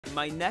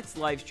my next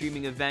live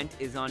streaming event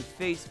is on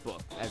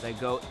Facebook as I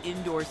go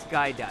indoor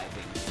skydiving.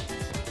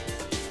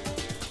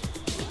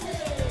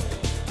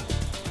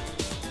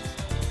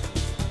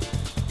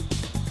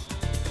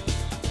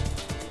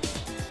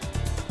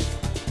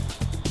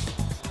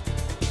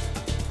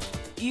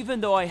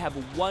 Even though I have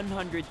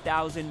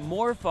 100,000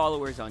 more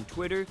followers on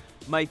Twitter,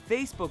 my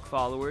Facebook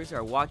followers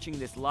are watching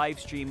this live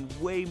stream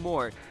way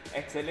more.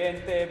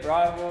 Excelente,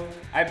 bravo,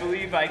 I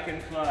believe I can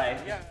fly.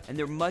 Yeah. And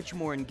they're much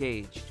more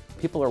engaged.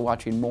 People are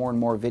watching more and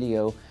more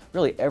video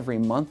really every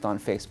month on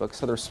Facebook,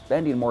 so they're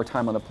spending more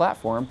time on the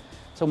platform,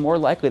 so more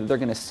likely that they're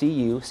going to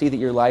see that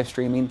you're live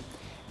streaming,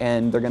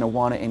 and they're going to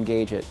want to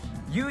engage it.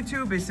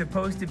 YouTube is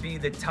supposed to be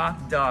the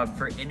top dog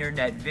for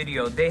internet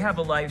video. They have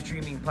a live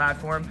streaming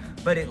platform,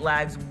 but it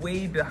lags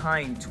way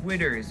behind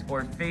Twitter's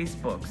or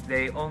Facebook's.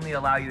 They only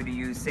allow you to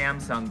use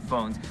Samsung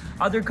phones.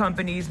 Other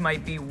companies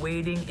might be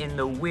waiting in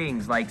the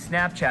wings like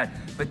Snapchat,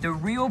 but the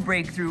real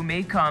breakthrough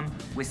may come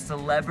with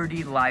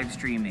celebrity live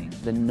streaming.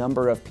 The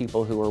number of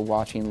people who are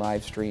watching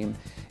live stream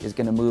is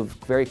going to move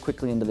very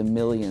quickly into the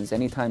millions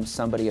anytime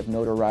somebody of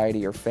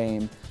notoriety or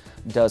fame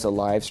does a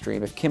live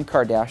stream. If Kim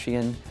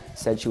Kardashian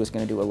said she was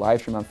going to do a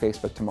live stream on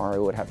Facebook tomorrow,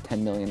 it would have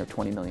 10 million or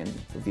 20 million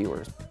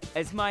viewers.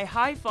 As my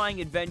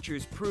high-flying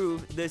adventures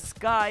prove, the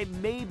sky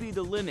may be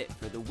the limit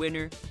for the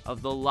winner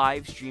of the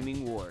live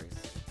streaming wars.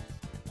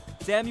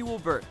 Samuel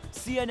Burt,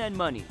 CNN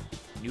Money,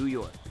 New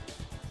York.